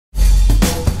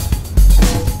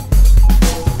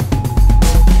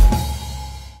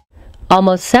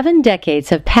Almost 7 decades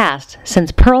have passed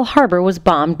since Pearl Harbor was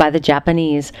bombed by the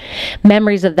Japanese.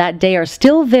 Memories of that day are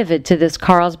still vivid to this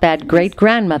Carlsbad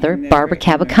great-grandmother, Barbara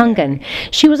Kabakungan.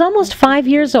 She was almost 5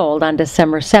 years old on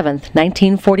December 7th,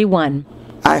 1941.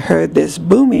 I heard this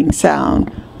booming sound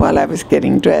while I was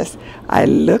getting dressed. I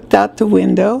looked out the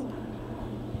window.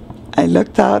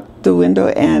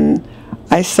 And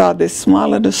I saw this small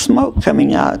little smoke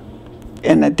coming out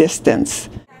in the distance.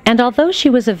 And although she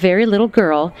was a very little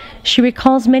girl, she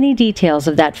recalls many details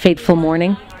of that fateful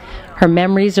morning. Her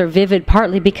memories are vivid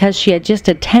partly because she had just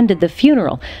attended the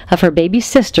funeral of her baby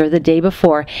sister the day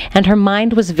before, and her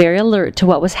mind was very alert to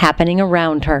what was happening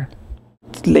around her.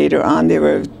 Later on, there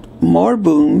were more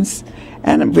booms,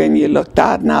 and when you looked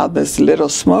out now, this little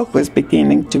smoke was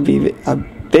beginning to be a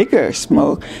bigger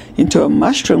smoke into a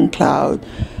mushroom cloud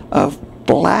of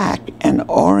black and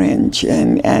orange,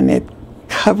 and it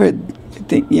covered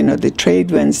the trade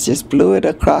winds just blew it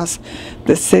across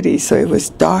the city, so it was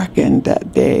darkened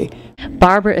that day.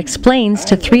 Barbara explains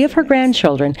to 3 of her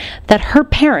grandchildren that her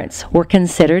parents were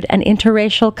considered an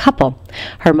interracial couple.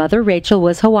 Her mother, Rachel,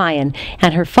 was Hawaiian,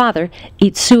 and her father,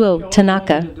 Itsuo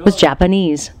Tanaka, was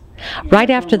Japanese. Right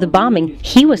after the bombing,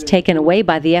 he was taken away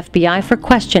by the FBI for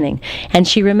questioning, and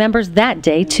she remembers that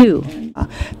day too.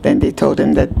 Then they told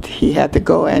him that he had to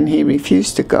go, and he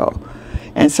refused to go.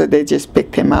 And so they just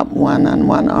picked him up, one on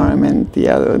one arm and the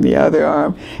other on the other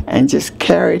arm, and just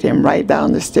carried him right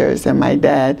down the stairs. And my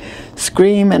dad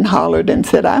screamed and hollered and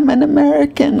said, I'm an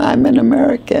American,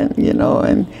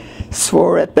 and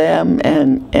swore at them.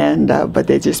 But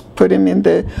they just put him in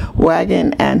the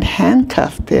wagon and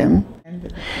handcuffed him.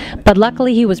 But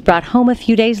luckily he was brought home a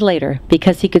few days later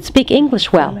because he could speak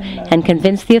English well and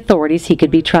convinced the authorities he could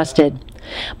be trusted.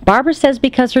 Barbara says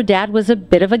because her dad was a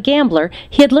bit of a gambler,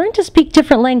 he had learned to speak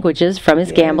different languages from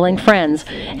his gambling friends,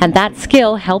 and that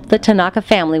skill helped the Tanaka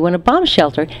family when a bomb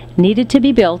shelter needed to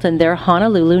be built in their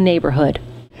Honolulu neighborhood.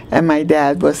 And my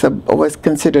dad was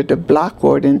considered a block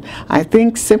warden, I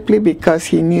think simply because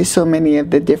he knew so many of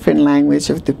the different language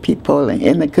of the people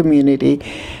in the community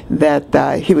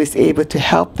that he was able to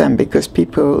help them, because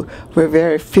people were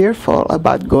very fearful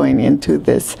about going into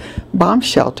this bomb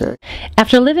shelter.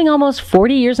 After living almost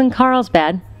 40 years in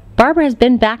Carlsbad, Barbara has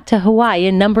been back to Hawaii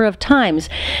a number of times,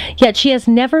 yet she has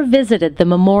never visited the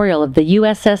memorial of the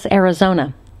USS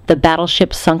Arizona, the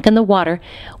battleship sunk in the water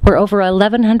where over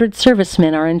 1,100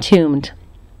 servicemen are entombed.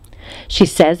 She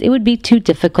says it would be too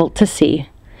difficult to see.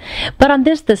 But on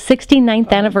this, the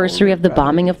 69th anniversary of the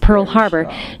bombing of Pearl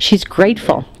Harbor, she's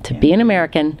grateful to be an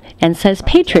American and says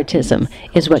patriotism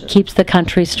is what keeps the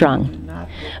country strong.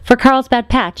 For Carlsbad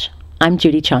Patch, I'm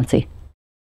Judy Chauncey.